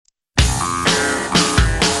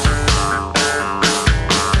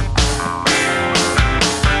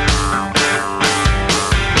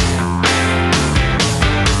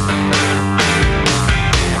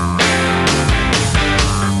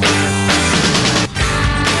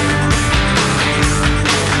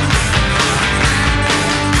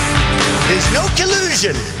No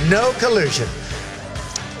collusion. No collusion.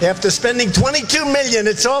 After spending $22 million,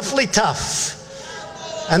 it's awfully tough.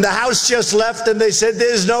 And the House just left and they said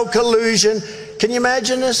there's no collusion. Can you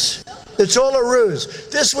imagine this? It's all a ruse.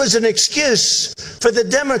 This was an excuse for the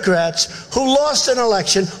Democrats who lost an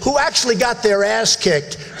election, who actually got their ass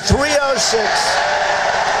kicked. 306.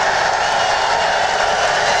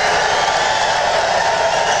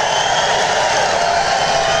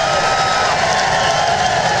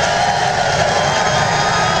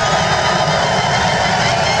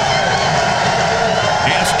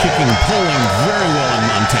 Polling very well in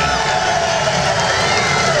Montana.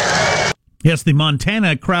 Yes, the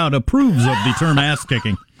Montana crowd approves of the term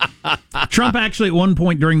ass-kicking. Trump actually at one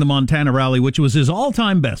point during the Montana rally, which was his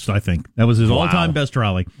all-time best, I think. That was his all-time best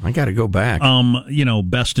rally. I got to go back.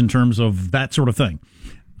 Best in terms of that sort of thing.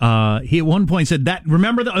 He at one point said that,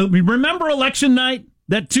 remember election night,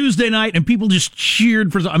 that Tuesday night, and people just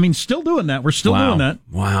cheered for, still doing that. We're still doing that.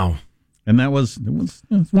 Wow. And it was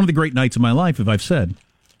one of the great nights of my life, if I've said.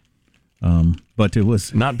 But it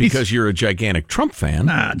was not because you're a gigantic Trump fan,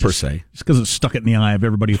 per se. Just because it stuck it in the eye of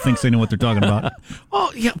everybody who thinks they know what they're talking about.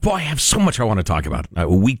 Oh, yeah. Boy, I have so much I want to talk about. A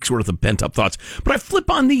week's worth of pent-up thoughts. But I flip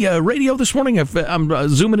on the radio this morning. I'm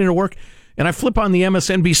zooming into work, and I flip on the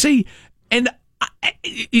MSNBC. And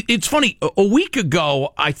it's funny. A week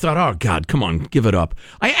ago, I thought, oh, God, come on, give it up.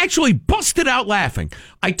 I actually busted out laughing.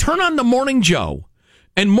 I turn on the Morning Joe,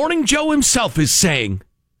 and Morning Joe himself is saying,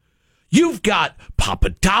 you've got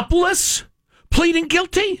Papadopoulos pleading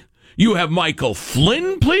guilty. You have Michael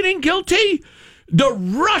Flynn pleading guilty. The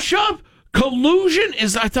Russia collusion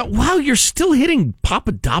is, I thought, wow, you're still hitting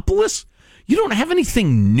Papadopoulos? You don't have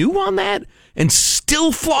anything new on that? And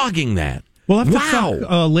still flogging that? We'll have to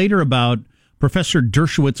talk later about Professor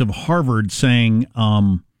Dershowitz of Harvard saying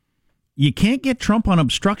you can't get Trump on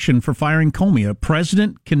obstruction for firing Comey. A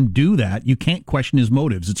president can do that. You can't question his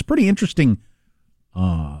motives. It's a pretty interesting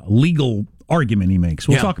legal argument he makes.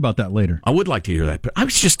 We'll talk about that later. I would like to hear that, but I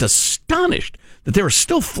was just astonished that they were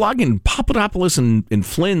still flogging Papadopoulos and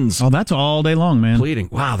Flynn's. Oh, that's all day long, man. Pleading.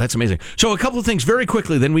 Wow, that's amazing. So a couple of things very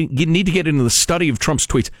quickly, then we need to get into the study of Trump's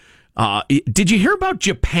tweets. Did you hear about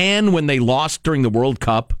Japan when they lost during the World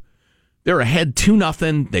Cup? They're ahead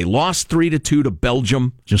 2-0. They lost 3-2 to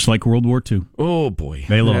Belgium. Just like World War II. Oh, boy.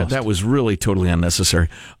 They lost. That was really totally unnecessary.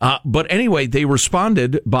 But anyway, they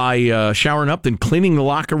responded by showering up, then cleaning the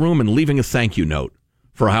locker room and leaving a thank you note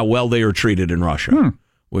for how well they were treated in Russia,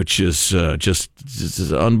 which is just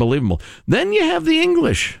unbelievable. Then you have the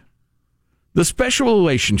English. The special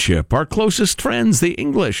relationship. Our closest friends, the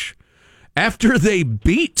English. After they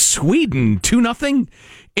beat Sweden 2-0,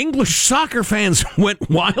 English soccer fans went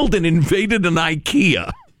wild and invaded an IKEA.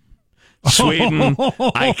 Sweden,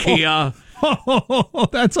 IKEA. Oh,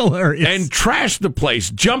 that's hilarious. And trashed the place,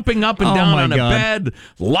 jumping up and down on a bed,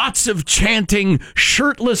 lots of chanting,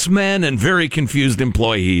 shirtless men, and very confused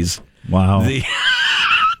employees. Wow.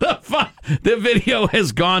 The video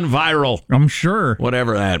has gone viral. I'm sure.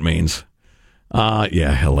 Whatever that means.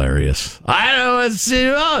 Yeah, hilarious. I don't see.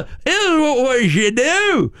 This is what we should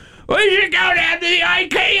do. We should go down to the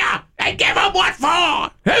IKEA and give them what for.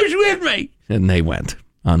 Who's with me? And they went.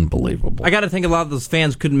 Unbelievable. I got to think a lot of those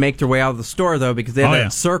fans couldn't make their way out of the store, though, because they had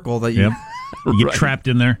that circle that you... You get trapped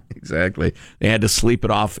in there. Exactly. They had to sleep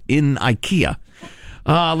it off in IKEA.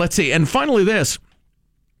 Let's see. And finally this.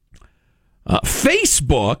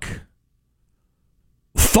 Facebook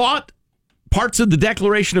thought parts of the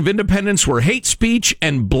Declaration of Independence were hate speech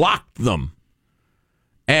and blocked them.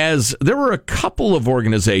 As there were a couple of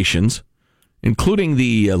organizations, including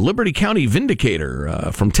the Liberty County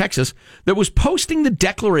Vindicator from Texas, that was posting the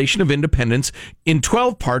Declaration of Independence in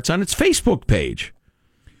 12 parts on its Facebook page,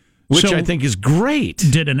 which I think is great.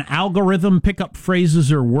 Did an algorithm pick up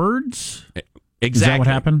phrases or words? Exactly. Is that what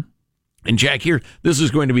happened? And Jack, here, this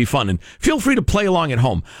is going to be fun. And feel free to play along at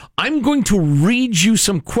home. I'm going to read you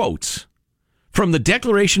some quotes from the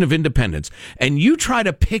Declaration of Independence, and you try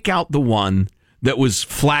to pick out the one that was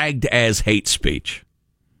flagged as hate speech.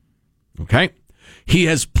 Okay? He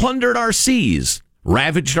has plundered our seas,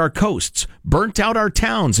 ravaged our coasts, burnt out our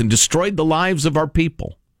towns, and destroyed the lives of our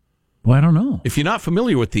people. Well, I don't know. If you're not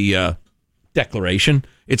familiar with the Declaration,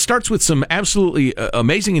 it starts with some absolutely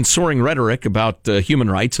amazing and soaring rhetoric about human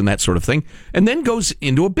rights and that sort of thing, and then goes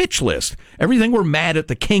into a bitch list. Everything we're mad at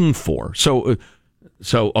the king for. So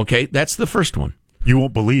okay, that's the first one. You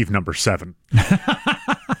won't believe number 7.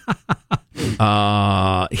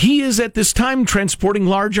 He is at this time transporting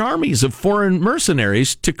large armies of foreign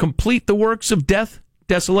mercenaries to complete the works of death,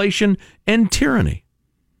 desolation, and tyranny.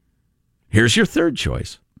 Here's your third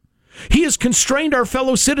choice. He has constrained our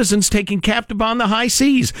fellow citizens taken captive on the high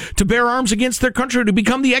seas to bear arms against their country, to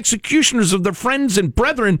become the executioners of their friends and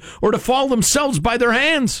brethren, or to fall themselves by their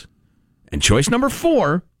hands. And choice number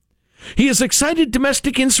 4, he has excited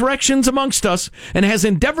domestic insurrections amongst us and has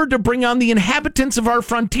endeavored to bring on the inhabitants of our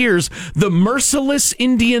frontiers, the merciless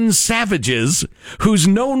Indian savages, whose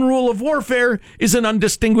known rule of warfare is an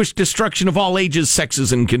undistinguished destruction of all ages,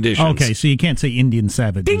 sexes, and conditions. Okay, so you can't say Indian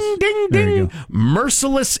savages. Ding, ding, ding.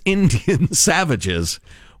 Merciless Indian savages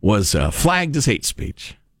was flagged as hate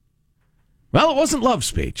speech. Well, it wasn't love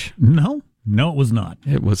speech. No, it was not.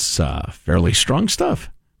 It was fairly strong stuff.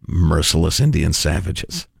 Merciless Indian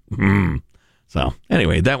savages. So,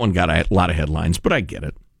 anyway, that one got a lot of headlines, but I get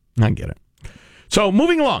it. So,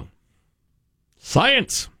 moving along.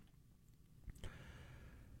 Science.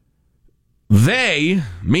 They,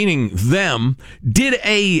 meaning them, did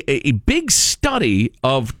a big study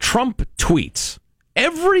of Trump tweets.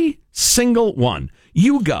 Every single one.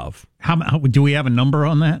 YouGov. How do we have a number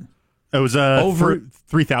on that? It was over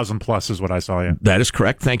 3,000 plus is what I saw, yeah. That is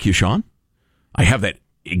correct. Thank you, Sean. I have that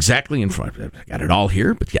exactly in front. I got it all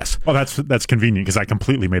here, but yes. Well, that's convenient because I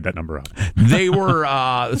completely made that number up. They were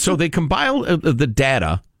so they compiled the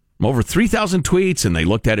data, over 3,000 tweets, and they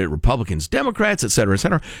looked at it, Republicans, Democrats, et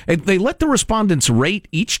cetera, and they let the respondents rate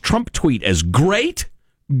each Trump tweet as great,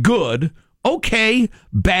 good, okay,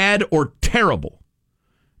 bad, or terrible,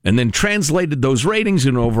 and then translated those ratings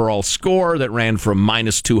in an overall score that ran from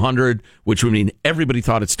minus 200, which would mean everybody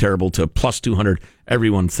thought it's terrible, to plus 200,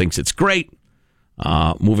 everyone thinks it's great.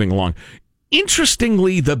 Moving along.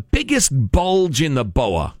 Interestingly, the biggest bulge in the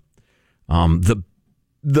BOA, the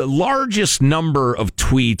largest number of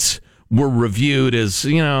tweets were reviewed as,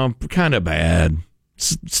 kind of bad,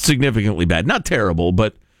 significantly bad. Not terrible,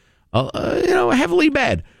 but, heavily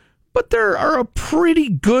bad. But there are a pretty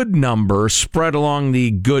good number spread along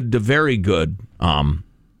the good to very good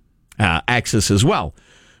axis as well.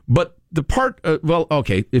 But the part,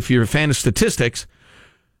 if you're a fan of statistics,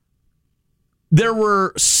 there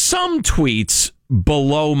were some tweets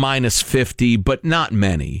below minus 50, but not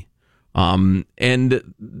many. And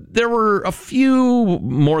there were a few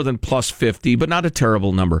more than plus 50, but not a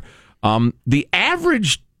terrible number. The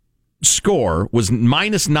average score was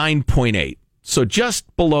minus 9.8, so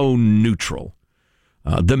just below neutral.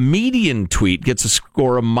 The median tweet gets a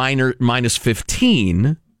score of minus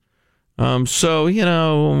 15. So,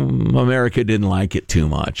 America didn't like it too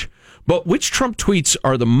much. But which Trump tweets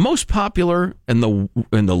are the most popular and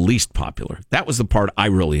the least popular? That was the part I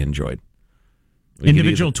really enjoyed.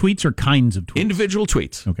 Individual tweets or kinds of tweets? Individual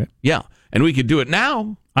tweets. Okay. Yeah. And we could do it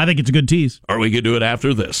now. I think it's a good tease. Or we could do it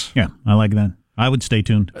after this. Yeah, I like that. I would stay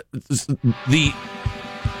tuned. The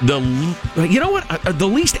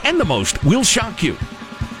least and the most will shock you.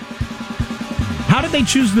 How did they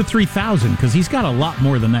choose the 3,000? Because he's got a lot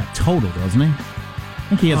more than that total, doesn't he?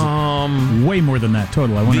 I think he has way more than that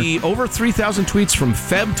total. The over 3,000 tweets from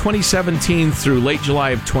Feb 2017 through late July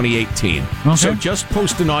of 2018. Okay. So just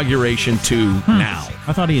post-inauguration to now.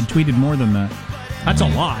 I thought he had tweeted more than that. That's a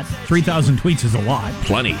lot. 3,000 tweets is a lot.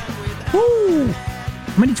 Plenty. Woo!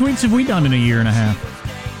 How many tweets have we done in a year and a half?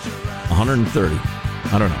 130.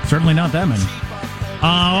 I don't know. Certainly not that many.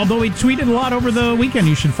 Although we tweeted a lot over the weekend.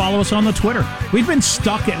 You should follow us on the Twitter. We've been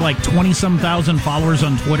stuck at like 20-some thousand followers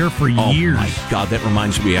on Twitter for years. Oh, my God. That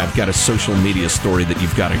reminds me. I've got a social media story that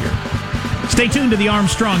you've got to hear. Stay tuned to the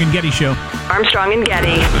Armstrong and Getty Show. Armstrong and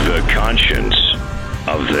Getty. The conscience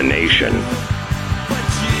of the nation.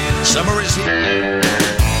 Summer is here.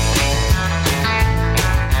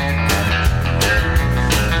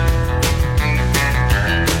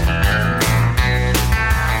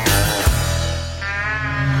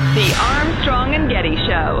 The Armstrong and Getty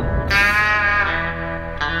Show.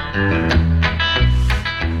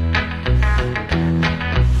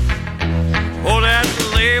 Oh, that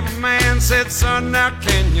label man said, son, now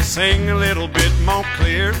can you sing a little bit more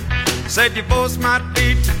clear? Said your voice might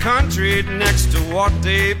be too country next to what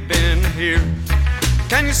they've been here.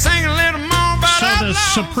 Can you sing a little more about So the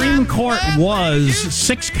Supreme Court was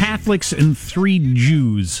 6 Catholics and 3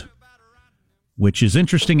 Jews, which is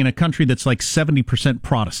interesting in a country that's like 70%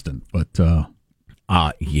 Protestant. But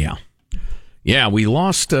yeah, we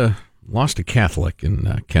lost a Catholic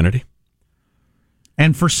in Kennedy,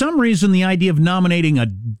 and for some reason, the idea of nominating a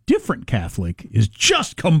different Catholic is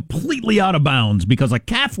just completely out of bounds because a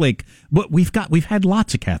Catholic. But we've had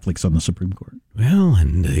lots of Catholics on the Supreme Court. Well,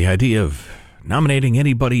 and the idea of nominating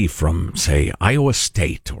anybody from, say, Iowa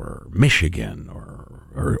State or Michigan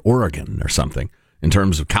or Oregon or something. In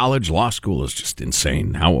terms of college, law school is just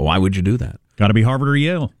insane. Why would you do that? Got to be Harvard or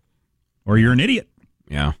Yale, or you're an idiot.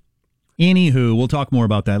 Yeah. Anywho, we'll talk more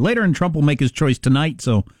about that later, and Trump will make his choice tonight.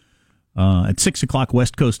 So at 6 o'clock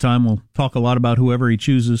West Coast time, we'll talk a lot about whoever he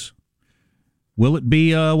chooses. Will it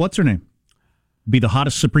be, what's her name? Be the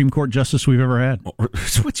hottest Supreme Court justice we've ever had?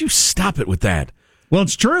 Would you stop it with that? Well,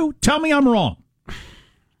 it's true. Tell me I'm wrong.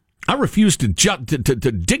 I refuse to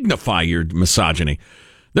dignify your misogyny.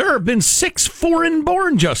 There have been 6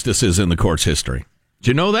 foreign-born justices in the court's history. Did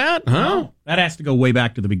you know that? Huh? No. That has to go way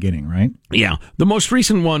back to the beginning, right? Yeah. The most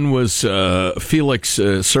recent one was Felix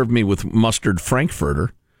served me with mustard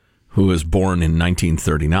Frankfurter, who was born in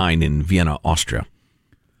 1939 in Vienna, Austria.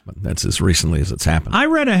 But that's as recently as it's happened. I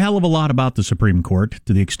read a hell of a lot about the Supreme Court,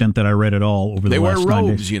 to the extent that I read it all over the last 9 days. They wear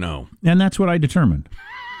robes, you know. And that's what I determined.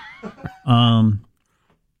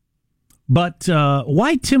 But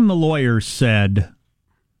why Tim the lawyer said...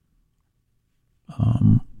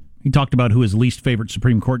 he talked about who his least favorite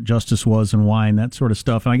Supreme Court justice was and why and that sort of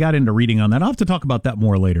stuff. And I got into reading on that. I'll have to talk about that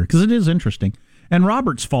more later because it is interesting. And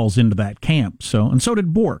Roberts falls into that camp. And so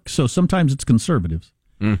did Bork. So sometimes it's conservatives.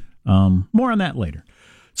 More on that later.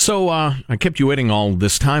 So I kept you waiting all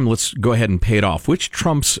this time. Let's go ahead and pay it off. Which of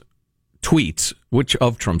Trump's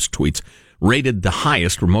tweets rated the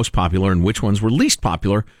highest, were most popular, and which ones were least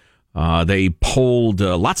popular? They polled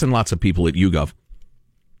lots and lots of people at YouGov.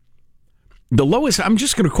 The lowest, I'm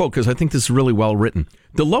just going to quote because I think this is really well written.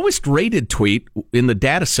 The lowest rated tweet in the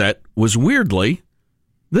data set was weirdly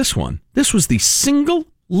this one. This was the single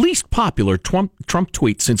least popular Trump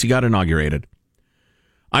tweet since he got inaugurated.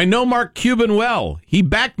 I know Mark Cuban well. He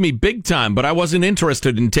backed me big time, but I wasn't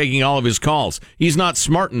interested in taking all of his calls. He's not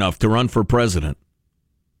smart enough to run for president.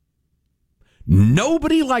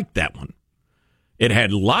 Nobody liked that one. It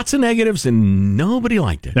had lots of negatives, and nobody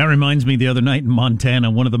liked it. That reminds me, the other night in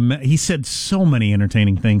Montana, he said so many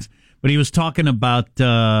entertaining things, but he was talking about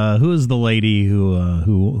who is the lady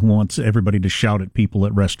who wants everybody to shout at people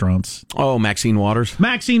at restaurants? Oh, Maxine Waters.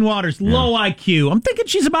 Maxine Waters, yeah. Low IQ. I'm thinking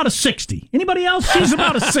she's about a 60. Anybody else? She's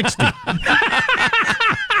about a 60.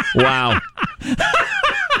 Wow.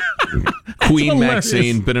 Queen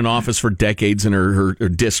Maxine, been in office for decades, and her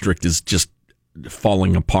district is just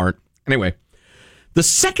falling apart. Anyway. The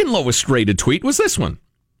second lowest rated tweet was this one.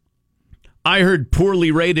 I heard poorly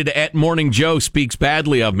rated at Morning Joe speaks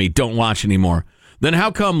badly of me. Don't watch anymore. Then how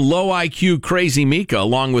come low IQ Crazy Mika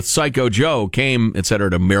along with Psycho Joe came, etc.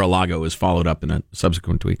 to Mar-a-Lago is followed up in a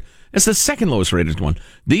subsequent tweet. It's the second lowest rated one.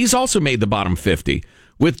 These also made the bottom 50.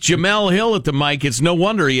 With Jamel Hill at the mic, it's no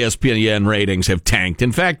wonder ESPN ratings have tanked.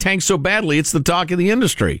 In fact, tanked so badly, it's the talk of the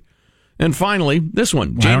industry. And finally, this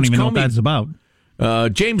one. I don't even know what that's about.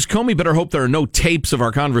 James Comey better hope there are no tapes of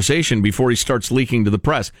our conversation before he starts leaking to the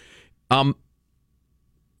press. A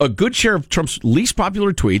good share of Trump's least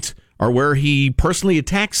popular tweets are where he personally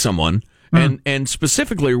attacks someone, and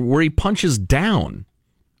specifically where he punches down.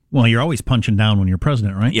 Well, you're always punching down when you're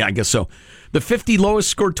president, right? Yeah, I guess so. The 50 lowest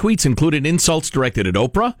scored tweets included insults directed at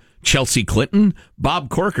Oprah, Chelsea Clinton, Bob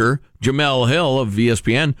Corker, Jamel Hill of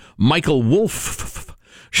ESPN, Michael Wolff,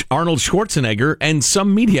 Arnold Schwarzenegger, and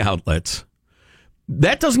some media outlets.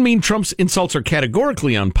 That doesn't mean Trump's insults are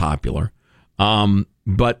categorically unpopular,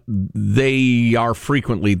 but they are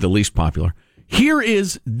frequently the least popular. Here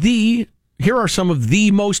are some of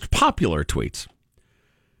the most popular tweets.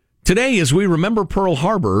 Today, as we remember Pearl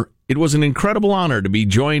Harbor, it was an incredible honor to be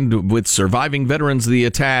joined with surviving veterans of the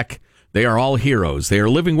attack. They are all heroes. They are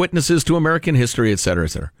living witnesses to American history, etc.,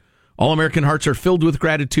 etc. All American hearts are filled with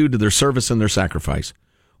gratitude to their service and their sacrifice.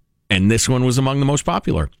 And this one was among the most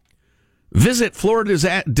popular. Visit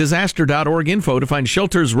floridadisaster.org info to find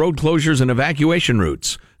shelters, road closures, and evacuation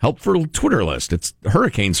routes. Helpful Twitter list. It's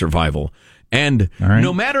hurricane survival. And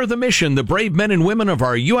no matter the mission, the brave men and women of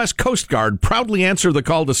our U.S. Coast Guard proudly answer the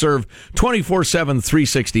call to serve 24/7,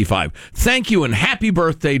 365. Thank you and happy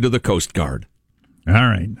birthday to the Coast Guard. All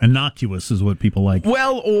right. Innocuous is what people like.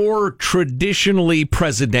 Well, or traditionally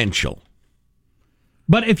presidential.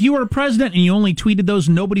 But if you were a president and you only tweeted those,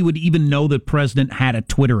 nobody would even know the president had a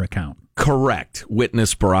Twitter account. Correct.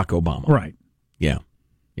 Witness Barack Obama. Right. Yeah.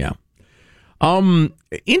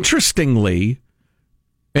 Interestingly,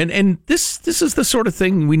 and this is the sort of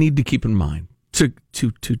thing we need to keep in mind to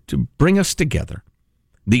bring us together.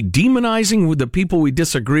 The demonizing with the people we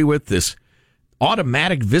disagree with, this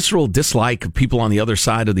automatic visceral dislike of people on the other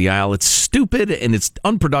side of the aisle, it's stupid and it's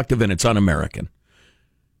unproductive and it's un-American.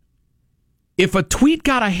 If a tweet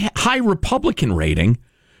got a high Republican rating,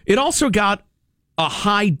 it also got a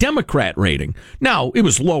high Democrat rating. Now, it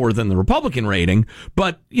was lower than the Republican rating,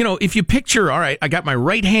 but, if you picture, all right, I got my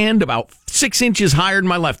right hand about 6 inches higher than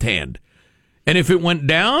my left hand. And if it went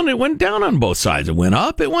down on both sides. It went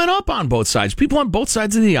up on both sides. People on both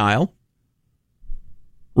sides of the aisle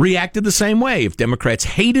reacted the same way. If Democrats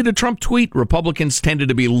hated a Trump tweet, Republicans tended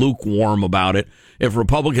to be lukewarm about it. If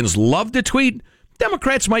Republicans loved a tweet,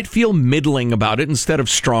 Democrats might feel middling about it instead of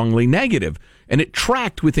strongly negative. And it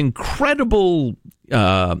tracked with incredible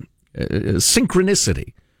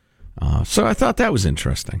synchronicity. So I thought that was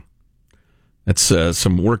interesting. That's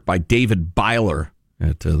some work by David Byler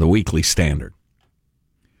at the Weekly Standard.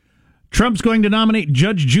 Trump's going to nominate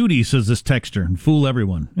Judge Judy, says this texter, and fool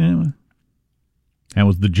everyone. Anyway, that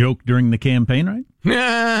was the joke during the campaign, right?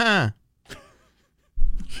 Yeah.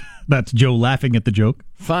 That's Joe laughing at the joke.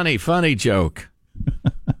 Funny joke.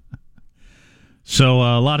 So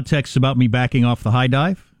a lot of texts about me backing off the high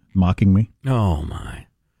dive, mocking me. Oh, my.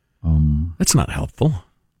 That's not helpful.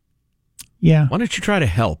 Yeah. Why don't you try to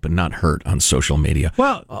help and not hurt on social media?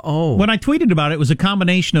 Well, when I tweeted about it, it was a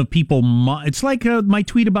combination of people. It's like my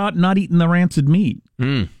tweet about not eating the rancid meat.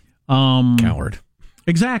 Coward.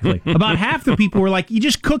 Exactly. About half the people were like, you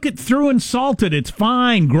just cook it through and salt it. It's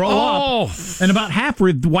fine. Grow up. And about half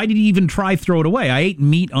were, why did you even try throw it away? I ate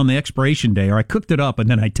meat on the expiration day, or I cooked it up and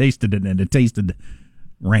then I tasted it and it tasted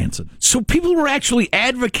rancid. So people were actually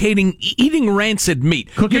advocating eating rancid meat.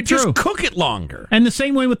 Just cook it longer. And the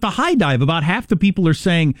same way with the high dive. About half the people are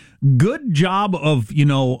saying, good job of,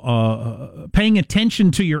 paying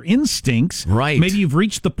attention to your instincts. Right. Maybe you've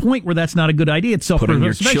reached the point where that's not a good idea. It's putting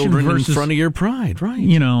your self-preservation children versus, in front of your pride.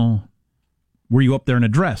 Right. Were you up there in a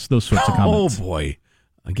dress? Those sorts of comments. Oh, boy.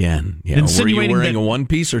 Again, were you wearing a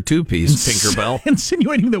one-piece or two-piece, Tinkerbell?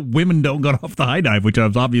 Insinuating that women don't go off the high dive, which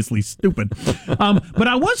was obviously stupid. But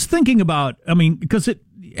I was thinking about, because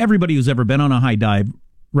everybody who's ever been on a high dive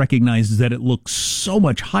recognizes that it looks so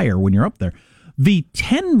much higher when you're up there. The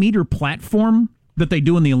 10-meter platform that they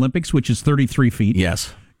do in the Olympics, which is 33 feet.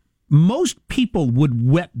 Yes. Most people would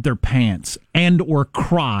wet their pants and or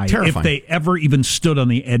cry if they ever even stood on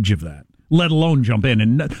the edge of that, let alone jump in.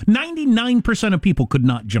 And 99% of people could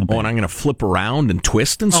not jump in. And I'm going to flip around and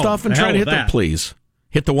twist and stuff and try to hit that. Please.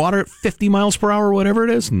 Hit the water at 50 miles per hour or whatever it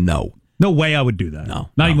is? No. No way I would do that. No.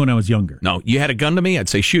 Not even when I was younger. No. You had a gun to me, I'd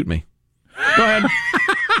say shoot me. Go ahead.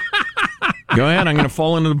 Go ahead. I'm going to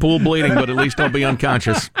fall into the pool bleeding, but at least I'll be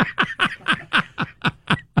unconscious.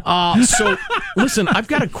 So, listen, I've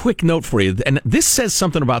got a quick note for you, and this says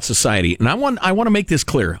something about society, and I want to make this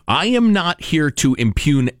clear. I am not here to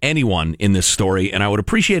impugn anyone in this story, and I would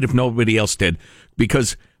appreciate if nobody else did,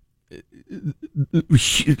 because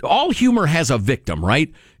all humor has a victim,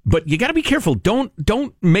 right? But you got to be careful. Don't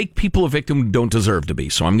make people a victim who don't deserve to be.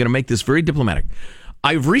 So I'm going to make this very diplomatic.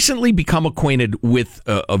 I've recently become acquainted with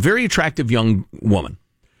a very attractive young woman,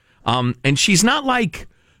 and she's not like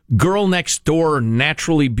girl next door,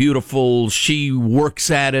 naturally beautiful. She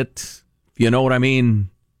works at it. You know what I mean?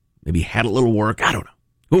 Maybe had a little work. I don't know.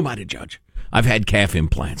 Who am I to judge? I've had calf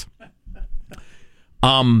implants.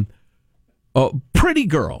 Pretty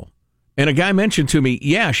girl. And a guy mentioned to me,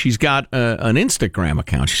 yeah, she's got an Instagram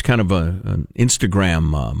account. She's kind of an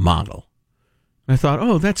Instagram model. I thought,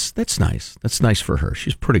 oh, that's nice. That's nice for her.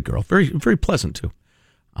 She's a pretty girl. Very, very pleasant, too.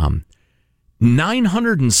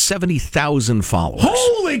 970,000 followers.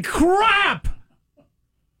 Holy crap!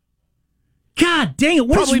 God dang it.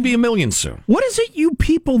 Probably be 1 million soon. What is it you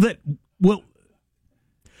people that will...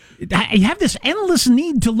 You have this endless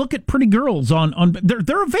need to look at pretty girls on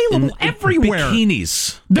they're available everywhere.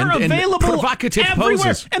 Bikinis. They're available provocative everywhere.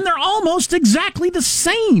 Poses. And they're almost exactly the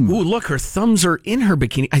same. Ooh, look, her thumbs are in her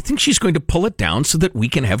bikini. I think she's going to pull it down so that we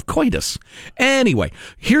can have coitus. Anyway,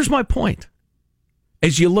 here's my point.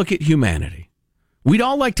 As you look at humanity, we'd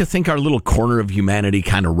all like to think our little corner of humanity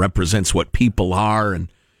kind of represents what people are. And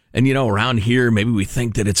around here, maybe we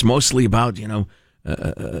think that it's mostly about,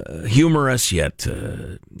 humorous yet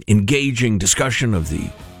engaging discussion of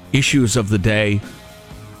the issues of the day.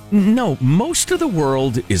 No, most of the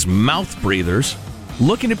world is mouth breathers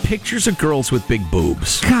looking at pictures of girls with big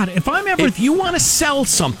boobs. God, if you want to sell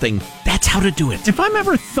something, that's how to do it. If I'm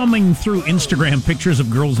ever thumbing through Instagram pictures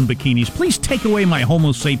of girls in bikinis, please take away my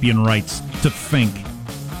Homo sapien rights to think.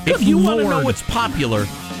 If you want to know what's popular,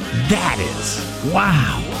 that is.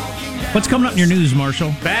 Wow. What's coming up in your news, Marshall?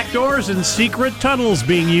 Backdoors and secret tunnels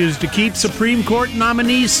being used to keep Supreme Court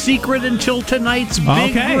nominees secret until tonight's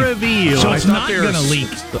big reveal. So it's not going to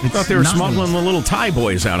leak. I thought they were smuggling the little Thai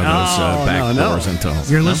boys out of those backdoors and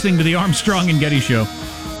tunnels. You're listening to the Armstrong and Getty Show.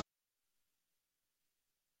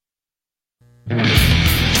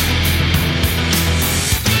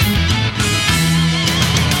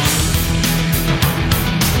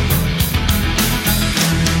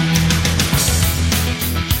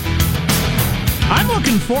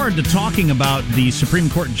 Forward to talking about the Supreme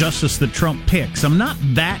Court justice that Trump picks. I'm not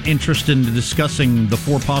that interested in discussing the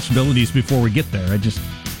four possibilities before we get there.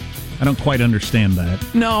 I don't quite understand that.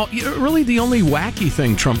 No, really the only wacky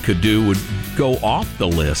thing Trump could do would go off the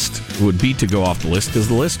list, because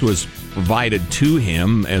the list was provided to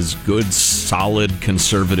him as good, solid,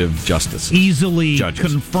 conservative justices. Easily judges.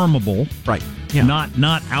 Confirmable. Right. Yeah.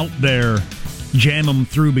 Not out there, jam them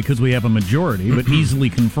through because we have a majority, but easily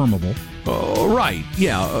confirmable. Oh, right.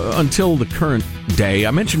 Yeah, until the current day.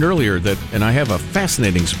 I mentioned earlier that, and I have a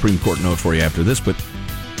fascinating Supreme Court note for you after this, but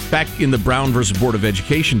back in the Brown versus Board of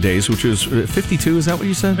Education days, which was 52, is that what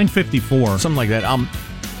you said? I think 54. Something like that.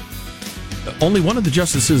 Only one of the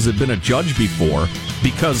justices had been a judge before,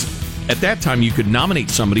 because at that time you could nominate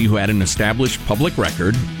somebody who had an established public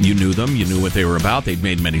record. You knew them, you knew what they were about, they'd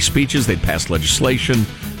made many speeches, they'd passed legislation,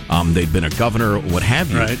 they'd been a governor, what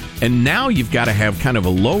have you. Right. And now you've got to have kind of a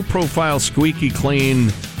low-profile, squeaky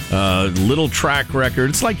clean, little track record.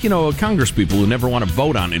 It's like, Congress people who never want to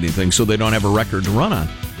vote on anything, so they don't have a record to run on.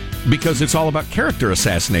 Because it's all about character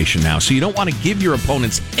assassination now, so you don't want to give your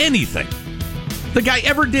opponents anything. The guy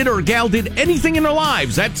ever did or gal did anything in their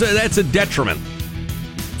lives, that's a detriment.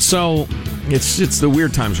 So it's the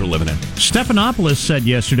weird times we're living in. Stephanopoulos said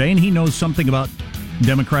yesterday, and he knows something about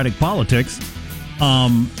Democratic politics.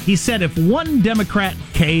 He said if one Democrat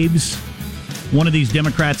caves, one of these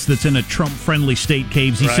Democrats that's in a Trump-friendly state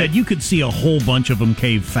caves, he said you could see a whole bunch of them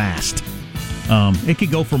cave fast. It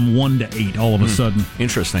could go from 1 to 8 all of a sudden.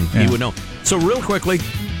 Interesting. Yeah. You would know. So real quickly,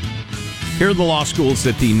 here are the law schools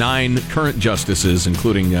that the 9 current justices,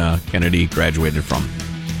 including Kennedy, graduated from.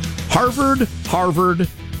 Harvard,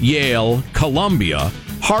 Yale, Columbia,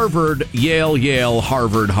 Harvard, Yale,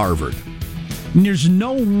 Harvard. And there's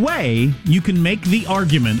no way you can make the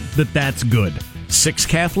argument that that's good. 6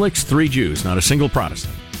 Catholics, 3 Jews, not a single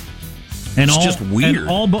Protestant. And it's just weird. And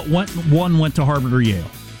all but one went to Harvard or Yale.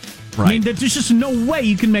 Right. I mean, there's just no way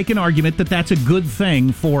you can make an argument that that's a good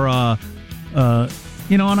thing for, and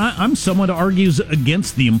I'm someone who argues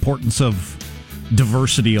against the importance of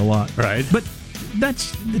diversity a lot. Right. But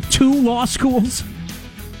that's 2 law schools.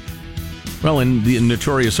 Well, and the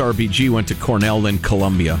notorious RBG went to Cornell, then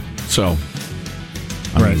Columbia. So,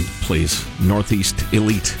 I mean, please, Northeast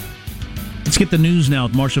elite. Let's get the news now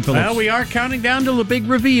with Marshall Phillips. Well, we are counting down to the big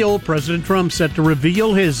reveal. President Trump set to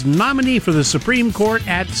reveal his nominee for the Supreme Court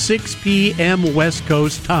at 6 p.m. West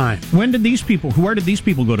Coast time. Where did these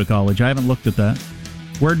people go to college? I haven't looked at that.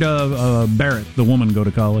 Where'd Barrett, the woman, go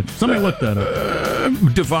to college? Somebody looked that up.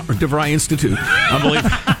 DeVry Institute, I believe.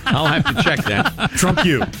 I'll have to check that. Trump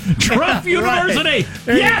University.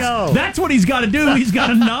 Yes, that's what he's got to do. He's got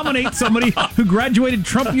to nominate somebody who graduated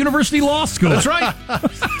Trump University Law School. That's right.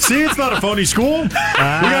 See, it's not a phony school. We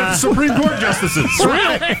got Supreme Court justices.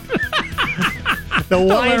 Right.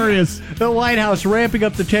 The White House ramping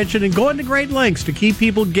up the tension and going to great lengths to keep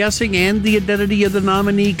people guessing and the identity of the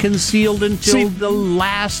nominee concealed until the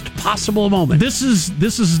last possible moment. This is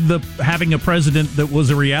the having a president that was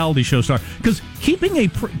a reality show star, because keeping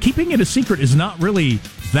it a secret is not really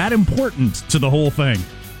that important to the whole thing.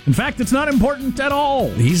 In fact, it's not important at all.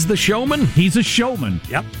 He's the showman. He's a showman.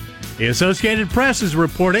 Yep. The Associated Press is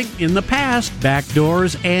reporting in the past,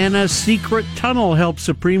 backdoors and a secret tunnel helped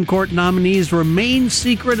Supreme Court nominees remain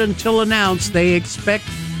secret until announced. They expect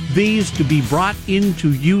these to be brought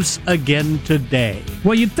into use again today.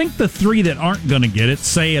 Well, you'd think the 3 that aren't going to get it,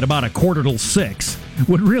 say at about 5:45,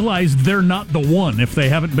 would realize they're not the one if they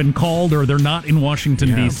haven't been called or they're not in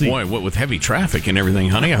Washington, D.C. Boy, what with heavy traffic and everything,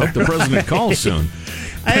 honey, I hope the president calls soon.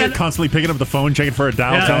 And constantly picking up the phone, checking for a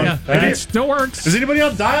dial tone. Yeah. And it still works. Is anybody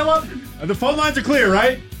on dial-up? The phone lines are clear,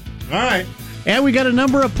 right? All right. And we got a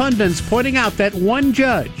number of pundits pointing out that one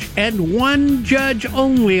judge, and one judge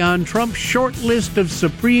only on Trump's short list of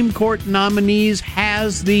Supreme Court nominees,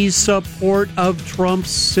 has the support of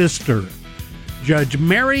Trump's sister. Judge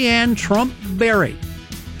Mary Ann Trump Berry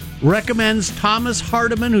recommends Thomas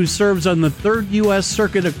Hardiman, who serves on the 3rd U.S.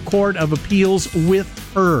 Circuit Court of Appeals, with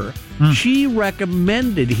her. She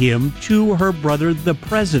recommended him to her brother, the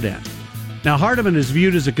president. Now, Hardiman is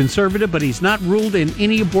viewed as a conservative, but he's not ruled in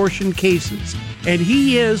any abortion cases. And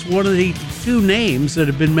he is one of the 2 names that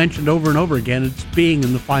have been mentioned over and over again as being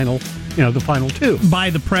in the final 2. By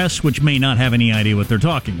the press, which may not have any idea what they're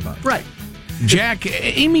talking about. Right. Jack,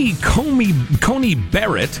 Amy Coney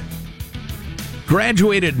Barrett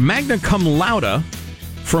graduated magna cum laude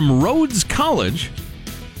from Rhodes College,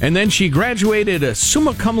 and then she graduated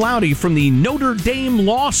summa cum laude from the Notre Dame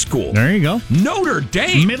Law School. There you go. Notre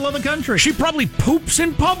Dame? Middle of the country. She probably poops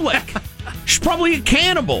in public. She's probably a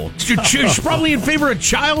cannibal. She's probably in favor of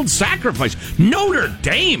child sacrifice. Notre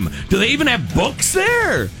Dame? Do they even have books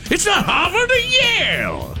there? It's not Harvard or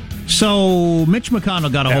Yale. So Mitch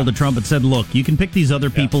McConnell got a hold of Trump and said, look, you can pick these other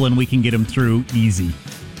people and we can get them through easy.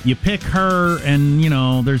 You pick her, and,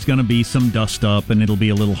 there's going to be some dust up, and it'll be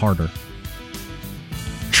a little harder.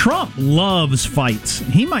 Trump loves fights.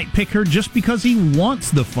 He might pick her just because he wants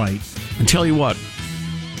the fight. And tell you what,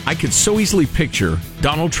 I could so easily picture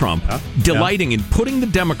Donald Trump delighting in putting the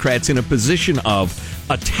Democrats in a position of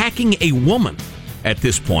attacking a woman at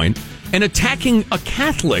this point and attacking a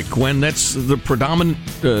Catholic when that's the predominant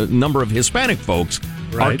number of Hispanic folks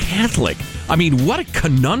are Catholic. I mean, what a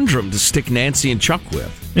conundrum to stick Nancy and Chuck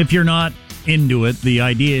with. If you're not into it, the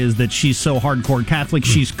idea is that she's so hardcore Catholic,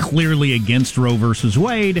 she's clearly against Roe versus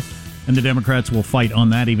Wade, and the Democrats will fight on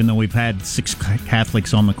that, even though we've had 6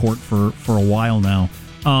 Catholics on the court for a while now.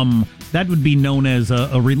 That would be known as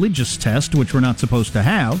a religious test, which we're not supposed to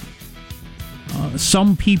have.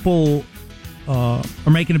 Some people are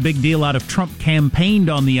making a big deal out of Trump campaigned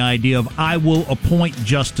on the idea of, I will appoint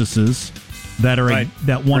justices that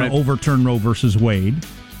want to overturn Roe versus Wade.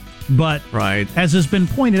 But as has been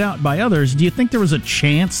pointed out by others, do you think there was a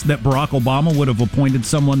chance that Barack Obama would have appointed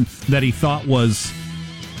someone that he thought was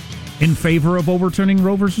in favor of overturning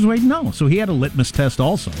Roe versus Wade? No. So he had a litmus test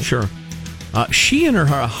also. Sure. She and her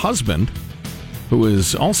husband, who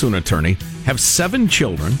is also an attorney, have 7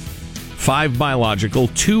 children, 5 biological,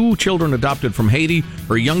 2 children adopted from Haiti.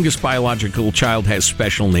 Her youngest biological child has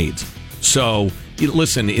special needs. So,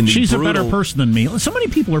 listen, she's a better person than me. So many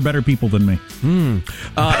people are better people than me. In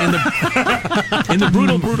the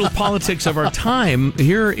brutal politics of our time,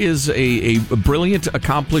 here is a brilliant,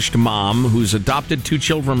 accomplished mom who's adopted 2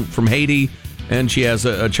 children from Haiti, and she has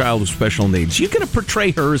a child with special needs. You going to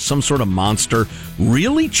portray her as some sort of monster?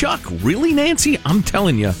 Really, Chuck? Really, Nancy? I'm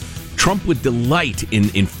telling you, Trump would delight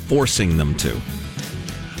in forcing them to.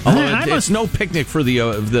 Although it's no picnic for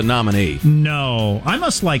the nominee. No, I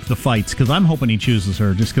must like the fights because I'm hoping he chooses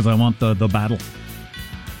her just because I want the battle.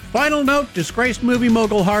 Final note, disgraced movie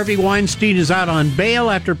mogul Harvey Weinstein is out on bail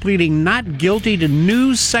after pleading not guilty to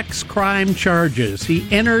new sex crime charges. He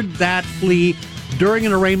entered that plea during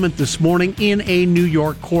an arraignment this morning in a New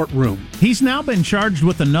York courtroom. He's now been charged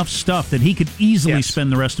with enough stuff that he could easily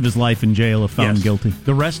spend the rest of his life in jail if found guilty.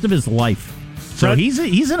 The rest of his life. So he's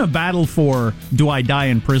in a battle for, do I die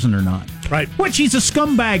in prison or not? Right. Which he's a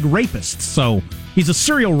scumbag rapist, so he's a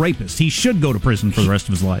serial rapist. He should go to prison for the rest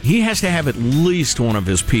of his life. He has to have at least one of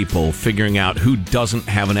his people figuring out who doesn't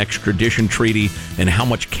have an extradition treaty and how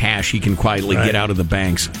much cash he can quietly get out of the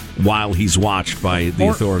banks while he's watched by the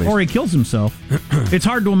authorities. Or he kills himself. It's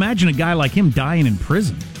hard to imagine a guy like him dying in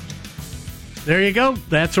prison. There you go.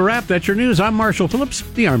 That's a wrap. That's your news. I'm Marshall Phillips,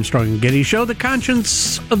 the Armstrong and Getty Show, the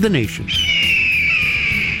conscience of the nation.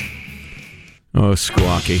 Oh,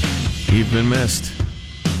 Squawky, you've been missed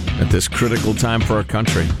at this critical time for our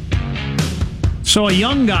country. So a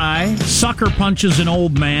young guy sucker punches an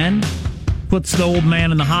old man, puts the old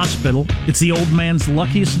man in the hospital. It's the old man's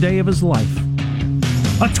luckiest day of his life.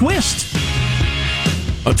 A twist.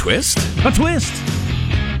 A twist? A twist.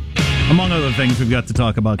 Among other things we've got to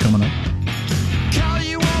talk about coming up.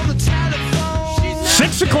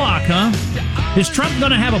 6 o'clock, huh? Is Trump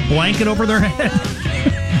going to have a blanket over their head?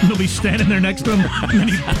 They'll be standing there next to him, and then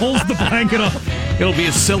he pulls the blanket off. It'll be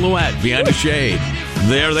a silhouette behind a shade.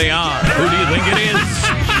 There they are. Who do you think it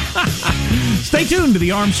is? Stay tuned to the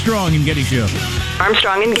Armstrong and Getty Show.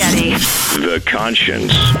 Armstrong and Getty. The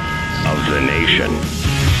conscience of the nation.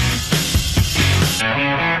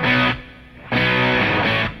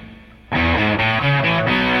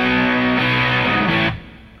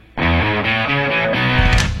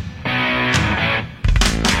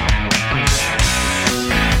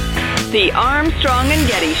 The Armstrong and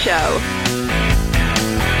Getty Show.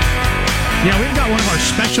 Yeah, we've got one of our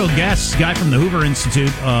special guests, guy from the Hoover Institute,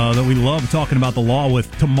 that we love talking about the law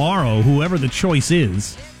with tomorrow, whoever the choice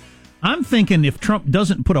is. I'm thinking if Trump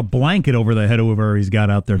doesn't put a blanket over the head of whoever he's got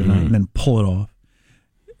out there tonight and then pull it off,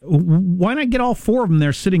 why not get all 4 of them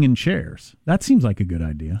there sitting in chairs? That seems like a good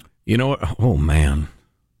idea. You know what? Oh, man.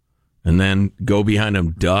 And then go behind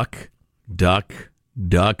him, duck, duck,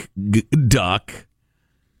 duck, duck.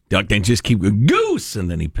 Duck, then just keep goose,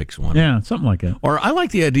 and then he picks one. Yeah, something like that. Or I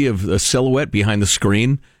like the idea of a silhouette behind the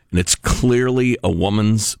screen, and it's clearly a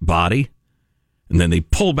woman's body, and then they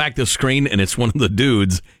pull back the screen, and it's one of the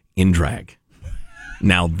dudes in drag.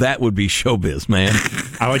 Now that would be showbiz, man.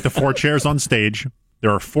 I like the 4 chairs on stage.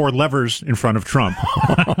 There are 4 levers in front of Trump.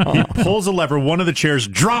 He pulls a lever, one of the chairs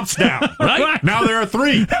drops down. Right? Now there are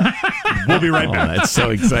 3. We'll be right back. That's so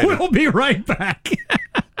exciting. We'll be right back.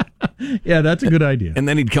 Yeah, that's a good idea. And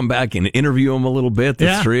then he'd come back and interview him a little bit,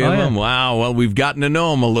 the 3 of them. Wow, well, we've gotten to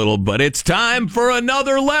know him a little, but it's time for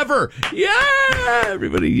another lever. Yeah!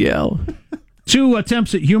 Everybody yell. 2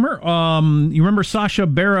 attempts at humor. You remember Sacha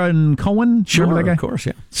Baron Cohen? Sure, remember that guy? Of course,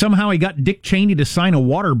 yeah. Somehow he got Dick Cheney to sign a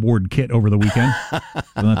waterboard kit over the weekend. So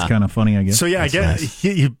that's kind of funny, I guess. So, yeah, That's I guess nice.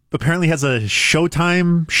 he apparently has a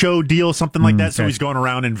Showtime show deal, something like that. So he's going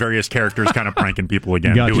around in various characters kind of pranking people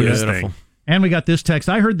again, Gotcha. doing his Beautiful. thing. And we got this text.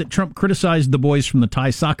 I heard that Trump criticized the boys from the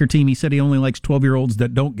Thai soccer team. He said he only likes 12-year-olds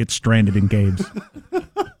that don't get stranded in caves.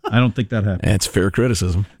 I don't think that happened. That's fair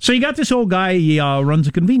criticism. So you got this old guy, he runs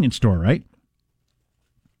a convenience store, right?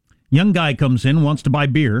 Young guy comes in, wants to buy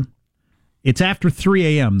beer. It's after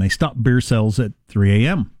 3 a.m. They stop beer sales at 3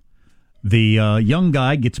 a.m. The young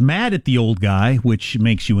guy gets mad at the old guy, which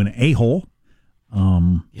makes you an a-hole. So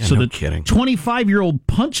no the kidding. 25-year-old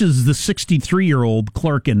punches the 63-year-old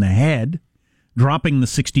clerk in the head, dropping the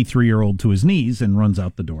 63-year-old to his knees, and runs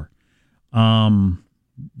out the door.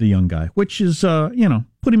 The young guy, which is,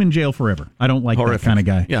 put him in jail forever. I don't like Horrific. that kind of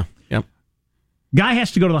guy. Yeah, yep. Guy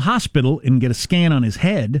has to go to the hospital and get a scan on his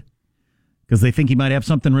head because they think he might have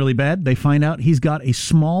something really bad. They find out he's got a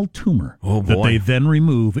small tumor Oh, that boy. they then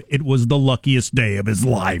remove. It was the luckiest day of his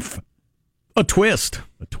life. A twist.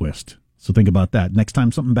 A twist. So think about that. Next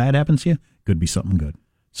time something bad happens to you, could be something good.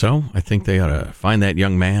 So I think they ought to find that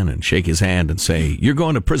young man and shake his hand and say, "You're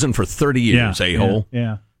going to prison for 30 years, a-hole."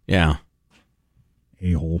 Yeah. Yeah.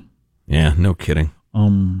 A-hole. Yeah, no kidding.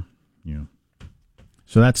 Yeah.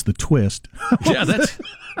 So that's the twist. Yeah, that's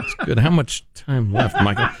good. How much time left,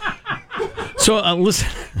 Michael? So listen.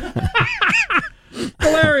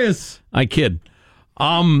 Hilarious. I kid.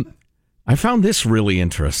 I found this really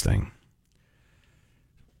interesting.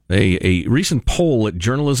 A recent poll at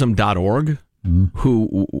journalism.org,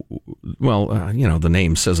 who, the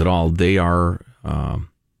name says it all. They are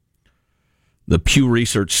the Pew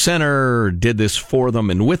Research Center, did this for them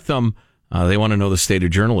and with them. They want to know the state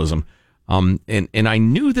of journalism. And I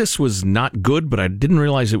knew this was not good, but I didn't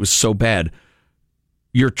realize it was so bad.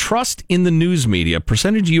 Your trust in the news media,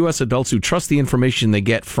 percentage of U.S. adults who trust the information they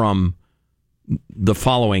get from the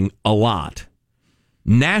following a lot.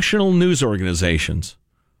 National news organizations.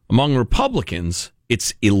 Among Republicans,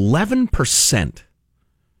 it's 11%.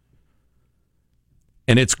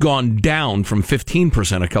 And it's gone down from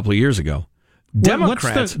 15% a couple of years ago.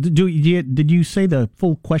 Democrats. Did you say the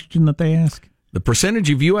full question that they ask? The percentage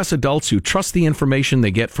of U.S. adults who trust the information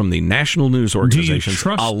they get from the national news organizations,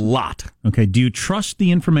 a lot. Okay, do you trust the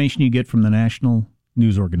information you get from the national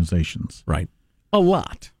news organizations? Right. A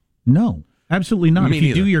lot. No, absolutely not. Me if you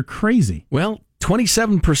neither. do, you're crazy. Well,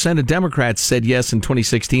 27% of Democrats said yes in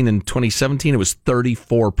 2016. In 2017, it was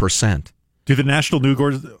 34%. Do the national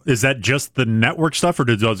news, is that just the network stuff, or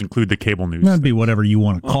does it include the cable news? That'd be whatever you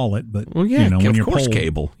want to call it, but Well, yeah, when of you're course, polled,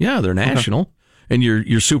 cable. Yeah, they're national. And your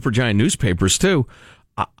supergiant newspapers, too.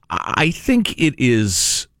 I think it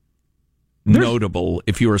is notable,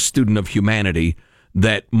 if you're a student of humanity,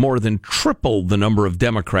 that more than triple the number of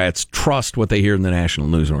Democrats trust what they hear in the national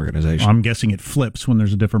news organization. I'm guessing it flips when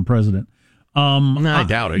there's a different president. I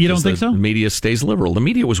doubt it. You don't 'cause think so? The media stays liberal. The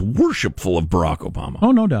media was worshipful of Barack Obama.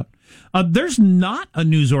 Oh, no doubt. There's not a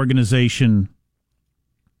news organization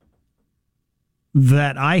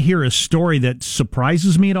that I hear a story that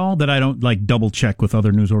surprises me at all that I don't double check with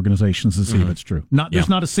other news organizations to see if it's true. There's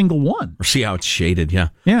not a single one. Or see how it's shaded, yeah.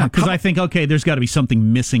 Yeah, because I think, okay, there's got to be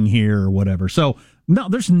something missing here or whatever. So, no,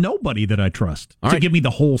 there's nobody that I trust to give me the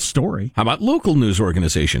whole story. How about local news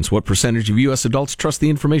organizations? What percentage of U.S. adults trust the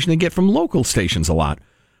information they get from local stations a lot?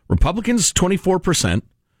 Republicans, 24%.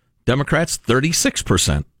 Democrats,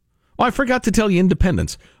 36%. Oh, I forgot to tell you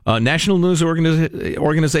independents. National news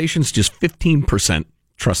organizations, just 15%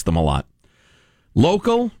 trust them a lot.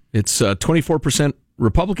 Local, it's 24%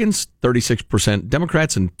 Republicans, 36%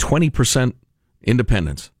 Democrats, and 20%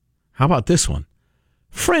 independents. How about this one?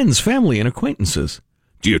 Friends, family, and acquaintances.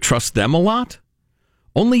 Do you trust them a lot?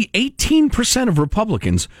 Only 18% of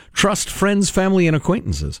Republicans trust friends, family, and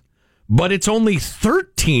acquaintances. But it's only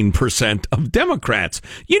 13% of Democrats.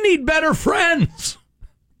 You need better friends.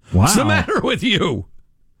 Wow. What's the matter with you?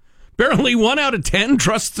 Apparently 1 out of 10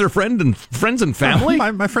 trusts their friends and family.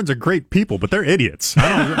 My friends are great people, but they're idiots.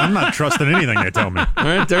 I'm not trusting anything they tell me. All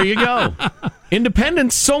right, there you go.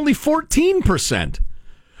 Independents, only 14%.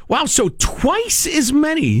 Wow, so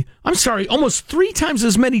almost 3 times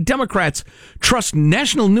as many Democrats trust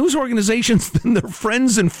national news organizations than their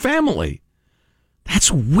friends and family.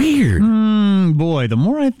 That's weird. Boy, the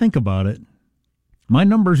more I think about it, my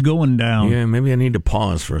number's going down. Yeah, maybe I need to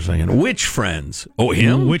pause for a second. Which friends? Oh,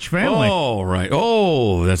 him? Which family? Oh, right.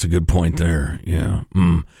 Oh, that's a good point there. Yeah.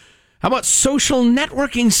 How about social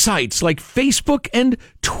networking sites like Facebook and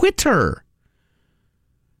Twitter?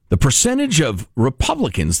 The percentage of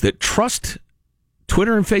Republicans that trust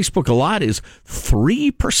Twitter and Facebook a lot is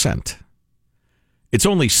 3%. It's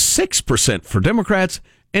only 6% for Democrats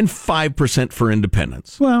and 5% for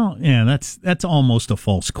independents. Well, yeah, that's almost a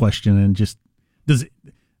false question, and just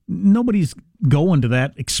nobody's going to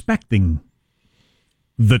that expecting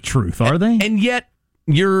the truth, are they? And yet,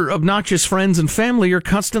 your obnoxious friends and family are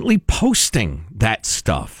constantly posting that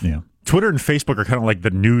stuff. Yeah. Twitter and Facebook are kind of like the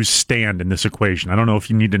newsstand in this equation. I don't know if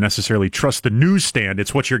you need to necessarily trust the newsstand.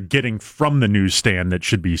 It's what you're getting from the newsstand that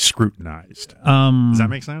should be scrutinized. Does that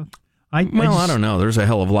make sense? I don't know. There's a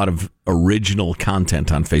hell of a lot of original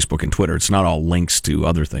content on Facebook and Twitter. It's not all links to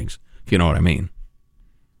other things, if you know what I mean.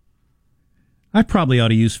 I probably ought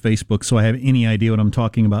to use Facebook so I have any idea what I'm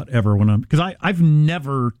talking about ever because I've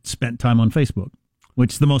never spent time on Facebook,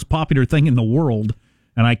 which is the most popular thing in the world,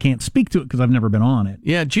 and I can't speak to it because I've never been on it.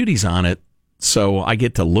 Yeah, Judy's on it, so I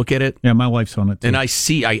get to look at it. Yeah, my wife's on it too. And I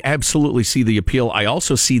absolutely see the appeal. I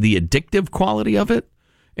also see the addictive quality of it.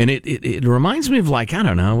 And it reminds me of, like, I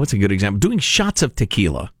don't know, what's a good example? Doing shots of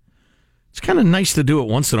tequila. It's kind of nice to do it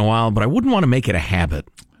once in a while, but I wouldn't want to make it a habit.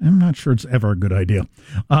 I'm not sure it's ever a good idea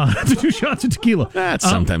to do shots of tequila. That's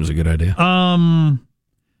sometimes a good idea.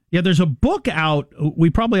 Yeah, there's a book out. We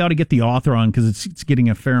probably ought to get the author on because it's getting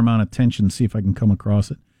a fair amount of attention. See if I can come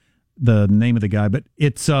across it. The name of the guy. But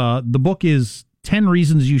it's the book is 10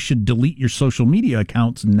 Reasons You Should Delete Your Social Media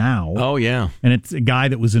Accounts Now. Oh, yeah. And it's a guy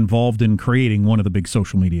that was involved in creating one of the big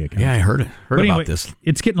social media accounts. Yeah, I heard about this.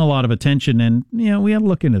 It's getting a lot of attention, and we got to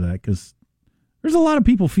look into that because there's a lot of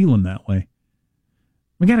people feeling that way.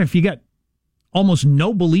 If you got almost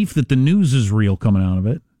no belief that the news is real coming out of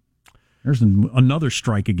it, there's another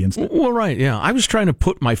strike against it. Well, right, yeah. I was trying to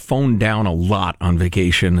put my phone down a lot on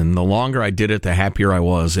vacation, and the longer I did it, the happier I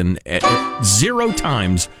was. And at 0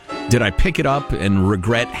 times did I pick it up and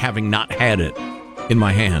regret having not had it in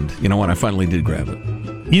my hand, when I finally did grab it.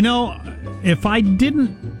 If I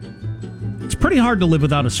didn't... It's pretty hard to live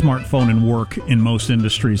without a smartphone and work in most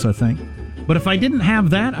industries, I think. But if I didn't have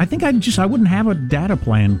that, I think I wouldn't have a data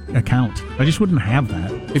plan account. I just wouldn't have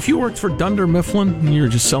that. If you worked for Dunder Mifflin and you were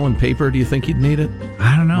just selling paper, do you think you'd need it?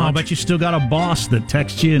 I don't know. I bet you still got a boss that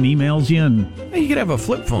texts you and emails you. And you could have a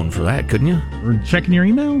flip phone for that, couldn't you? Or checking your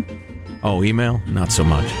email? Oh, email? Not so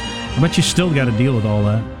much. I bet you still got to deal with all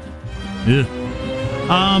that.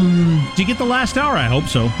 Ugh. Do you get the last hour? I hope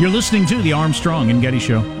so. You're listening to the Armstrong and Getty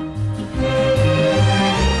Show.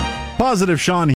 Positive Sean